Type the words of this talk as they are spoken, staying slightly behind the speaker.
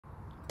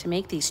To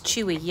make these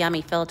chewy,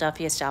 yummy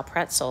Philadelphia-style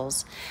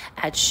pretzels,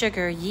 add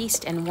sugar,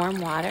 yeast, and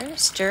warm water.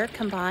 Stir,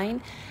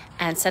 combine,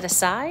 and set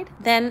aside.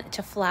 Then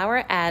to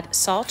flour, add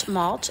salt,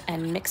 malt,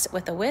 and mix it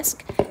with a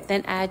whisk.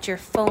 Then add your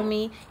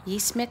foamy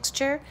yeast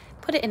mixture.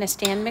 Put it in a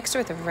stand mixer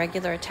with a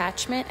regular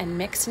attachment and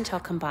mix until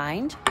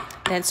combined.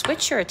 Then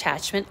switch your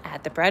attachment,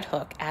 add the bread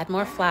hook, add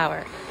more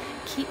flour.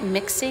 Keep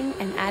mixing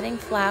and adding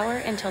flour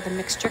until the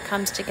mixture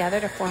comes together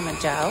to form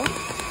a dough.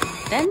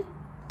 Then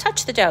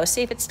touch the dough,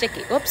 see if it's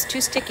sticky. Oops, too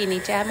sticky,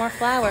 need to add more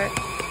flour.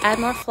 Add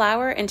more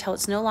flour until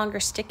it's no longer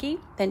sticky.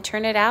 Then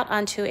turn it out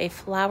onto a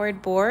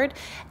floured board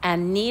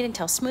and knead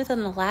until smooth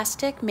and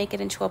elastic. Make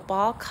it into a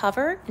ball,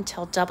 cover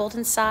until doubled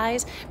in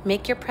size.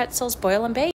 Make your pretzels, boil and bake.